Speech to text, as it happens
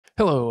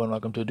Hello and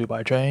welcome to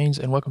Dubai Trains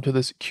and welcome to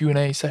this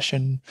Q&A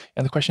session.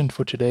 And the question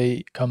for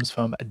today comes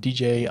from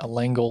DJ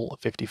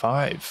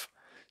Langle55.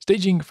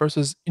 Staging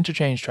versus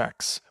interchange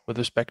tracks with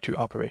respect to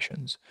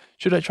operations.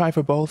 Should I try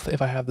for both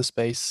if I have the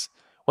space?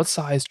 What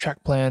size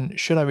track plan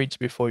should I reach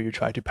before you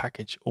try to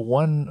package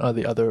one or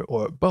the other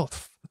or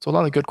both? So a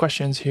lot of good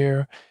questions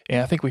here.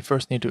 And I think we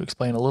first need to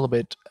explain a little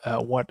bit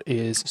what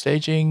is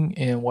staging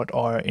and what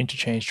are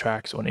interchange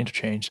tracks or an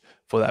interchange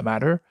for that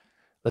matter.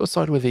 Let's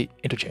start with the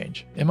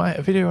interchange. In my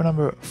video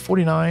number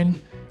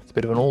 49, it's a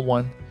bit of an old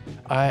one,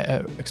 I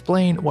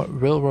explain what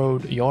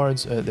railroad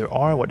yards there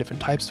are, what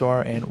different types there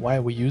are, and why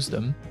we use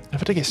them. And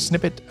if I take a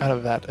snippet out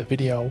of that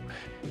video,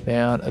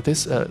 then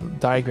this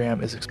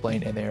diagram is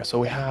explained in there. So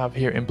we have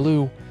here in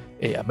blue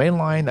a main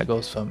line that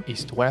goes from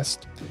east to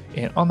west,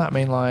 and on that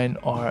main line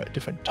are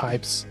different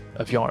types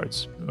of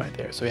yards right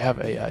there. So we have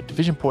a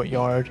division point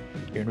yard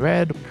here in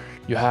red.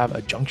 You have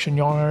a junction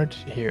yard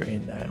here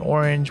in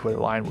orange where the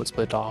line would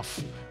split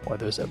off, or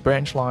there's a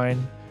branch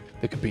line.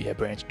 There could be a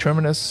branch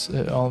terminus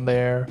on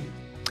there,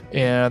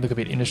 and there could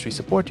be an industry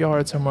support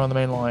yard somewhere on the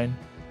main line.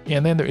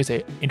 And then there is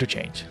a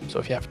interchange. So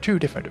if you have two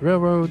different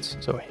railroads,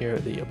 so here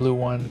the blue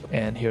one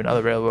and here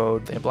another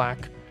railroad in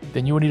black,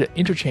 then you will need an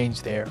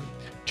interchange there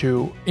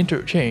to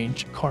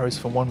interchange cars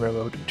from one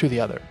railroad to the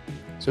other.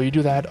 So you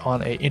do that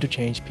on an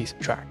interchange piece of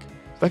track.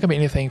 So that can be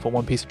anything from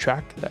one piece of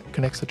track that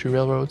connects the two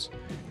railroads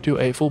to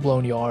a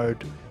full-blown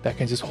yard that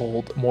can just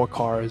hold more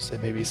cars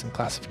and maybe some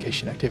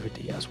classification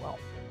activity as well.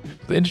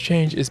 So the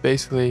interchange is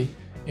basically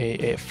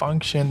a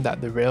function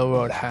that the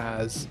railroad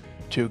has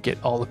to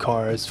get all the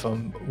cars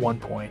from one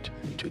point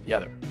to the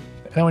other.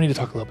 Now I need to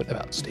talk a little bit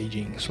about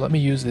staging. So let me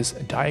use this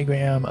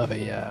diagram of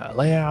a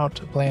layout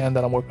plan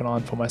that I'm working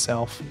on for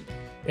myself.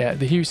 Here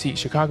you see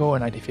Chicago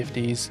in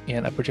 1950s,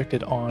 and I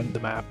projected on the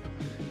map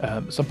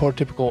some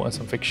prototypical and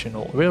some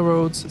fictional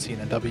railroads, the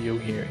C&W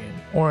here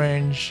in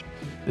orange,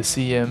 the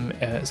CM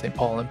at St.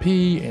 Paul and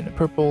P in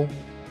purple.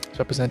 It's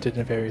represented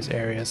in various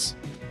areas,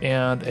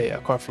 and a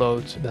car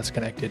float that's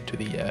connected to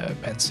the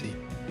Pennsy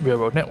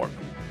railroad network.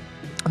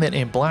 And then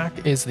in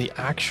black is the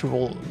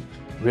actual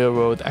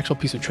railroad, the actual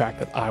piece of track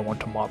that I want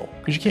to model,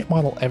 because you can't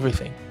model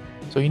everything.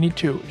 So you need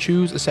to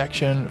choose a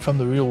section from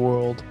the real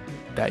world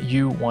that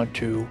you want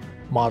to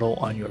model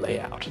on your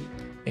layout.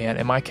 And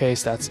in my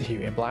case, that's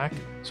here in black.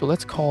 So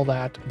let's call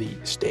that the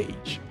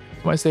stage.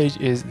 So my stage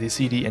is the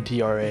CD and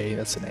TRA,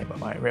 that's the name of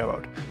my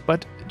railroad.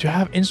 But to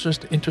have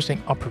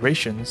interesting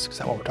operations, because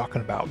that's what we're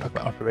talking about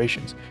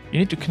operations, you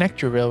need to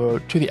connect your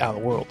railroad to the outer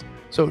world.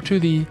 So to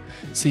the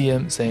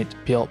CM St.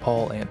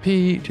 Paul and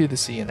P, to the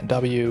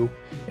C&W,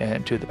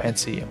 and to the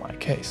Pennsy in my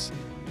case.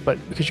 But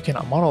because you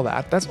cannot model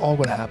that, that's all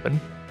going to happen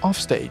off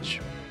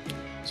stage.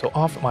 So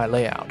off my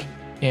layout.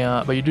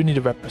 But you do need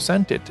to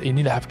represent it. You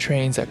need to have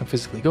trains that can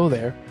physically go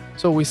there.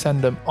 So we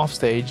send them off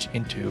stage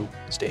into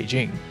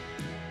staging.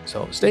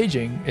 So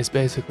staging is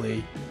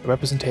basically a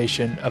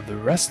representation of the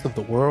rest of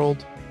the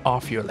world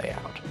off your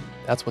layout.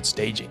 That's what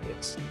staging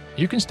is.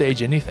 You can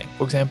stage anything.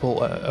 For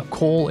example, a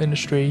coal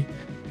industry.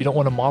 If you don't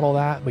want to model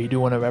that, but you do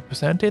want to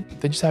represent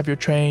it, then just have your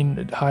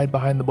train hide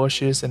behind the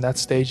bushes, and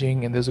that's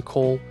staging, and there's a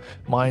coal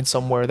mine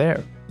somewhere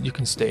there. You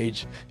can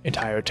stage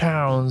entire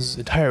towns,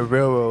 entire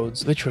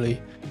railroads,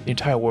 literally the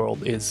entire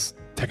world is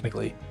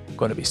technically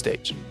going to be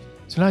staged.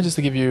 So now just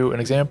to give you an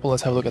example,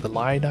 let's have a look at the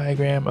line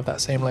diagram of that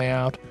same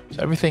layout.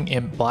 So everything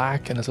in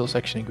black and this little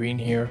section in green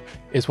here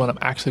is what I'm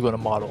actually going to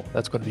model.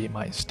 That's going to be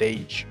my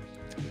stage,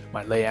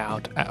 my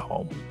layout at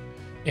home.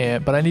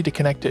 But I need to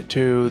connect it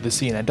to the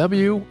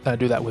C&W, and I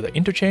do that with an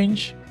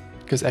interchange,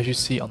 because as you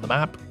see on the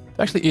map,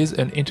 there actually is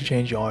an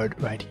interchange yard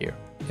right here.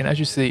 And as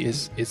you see,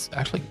 it's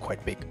actually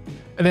quite big.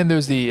 And then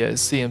there's the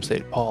CM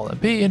St. Paul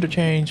and P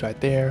interchange right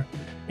there.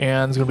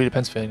 And there's going to be the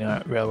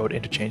Pennsylvania Railroad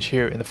interchange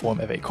here in the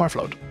form of a car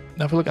float.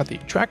 Now if we look at the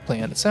track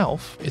plan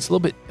itself, it's a little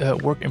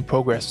bit work in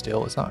progress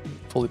still. It's not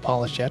fully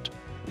polished yet,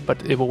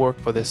 but it will work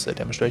for this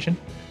demonstration.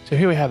 So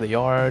here we have the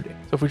yard.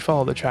 So if we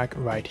follow the track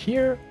right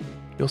here,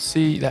 you'll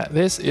see that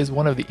this is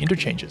one of the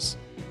interchanges,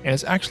 and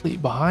it's actually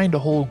behind a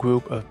whole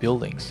group of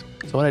buildings.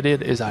 So what I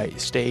did is I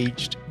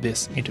staged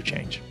this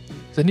interchange.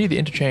 So I need the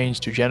interchange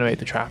to generate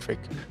the traffic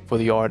for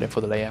the yard and for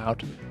the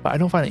layout, but I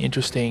don't find it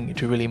interesting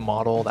to really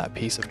model that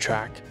piece of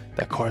track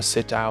that cars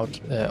sit out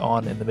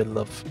on in the middle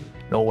of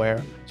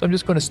nowhere. So I'm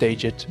just going to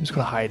stage it. I'm just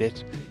going to hide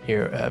it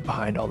here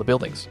behind all the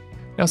buildings.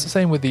 Now it's the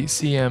same with the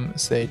CM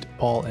St.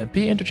 Paul and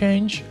P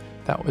interchange.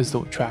 That was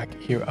the track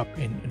here up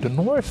in the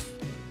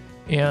north.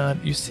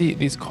 And you see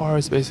these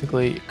cars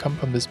basically come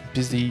from this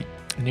busy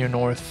near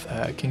north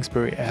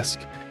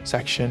Kingsbury-esque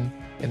section,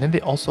 and then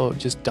they also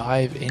just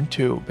dive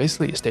into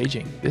basically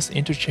staging. This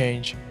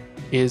interchange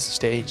is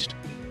staged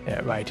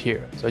right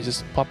here. So I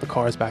just plop the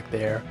cars back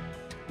there.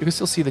 You can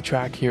still see the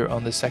track here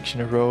on this section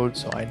of road,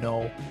 so I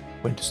know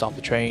when to stop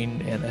the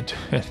train and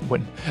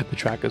when the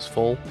track is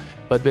full.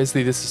 But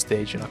basically this is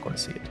staged, you're not going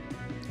to see it.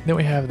 Then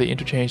we have the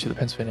interchange to the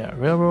Pennsylvania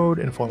Railroad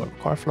in the form of a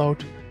car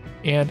float.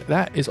 And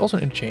that is also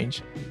an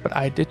interchange, but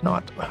I did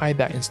not hide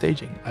that in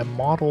staging. I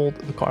modeled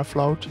the car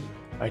float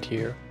right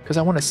here, because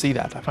I want to see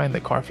that. I find the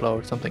car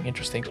flow something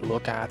interesting to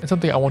look at and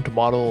something I want to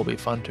model. It'll be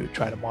fun to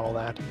try to model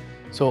that.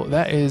 So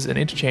that is an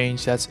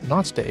interchange that's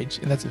not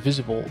staged and that's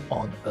visible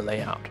on the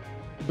layout.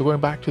 So going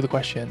back to the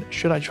question,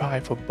 should I try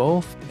for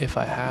both if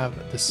I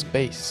have the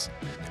space?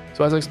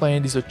 So as I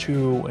explained, these are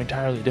two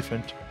entirely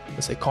different,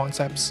 let's say,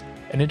 concepts.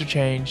 An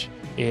interchange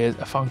is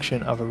a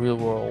function of a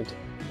real-world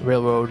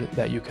railroad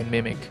that you can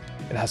mimic.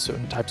 It has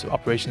certain types of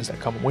operations that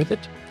come with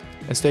it.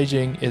 And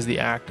staging is the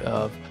act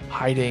of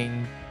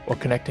hiding or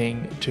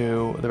connecting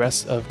to the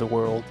rest of the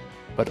world,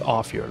 but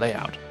off your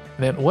layout.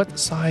 And then what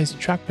size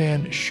track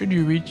band should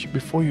you reach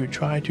before you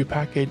try to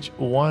package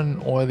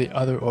one or the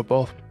other or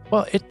both?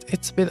 Well,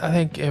 it's a bit, I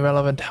think,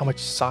 irrelevant how much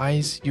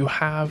size you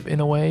have in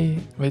a way.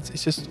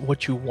 It's just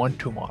what you want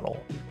to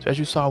model. So as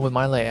you saw with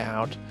my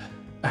layout,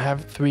 I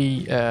have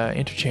 3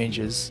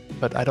 interchanges,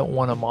 but I don't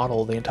want to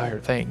model the entire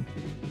thing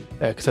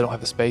because I don't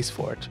have the space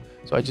for it.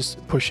 So I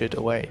just push it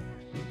away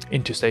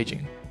into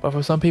staging. But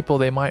for some people,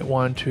 they might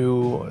want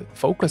to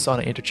focus on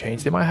an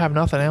interchange. They might have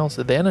nothing else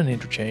than an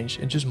interchange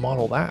and just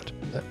model that.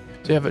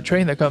 So you have a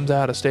train that comes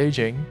out of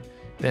staging,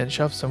 then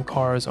shoves some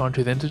cars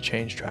onto the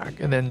interchange track,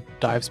 and then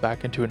dives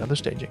back into another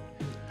staging.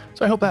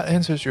 So I hope that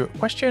answers your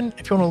question.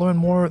 If you want to learn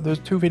more, there's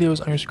 2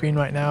 videos on your screen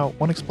right now.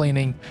 One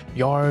explaining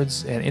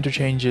yards and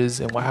interchanges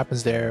and what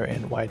happens there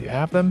and why do you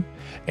have them.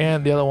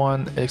 And the other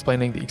one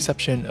explaining the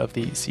exception of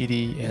the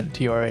CD and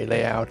TRA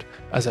layout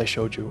as I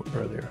showed you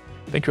earlier.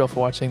 Thank you all for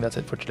watching. That's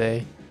it for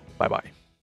today. Bye-bye.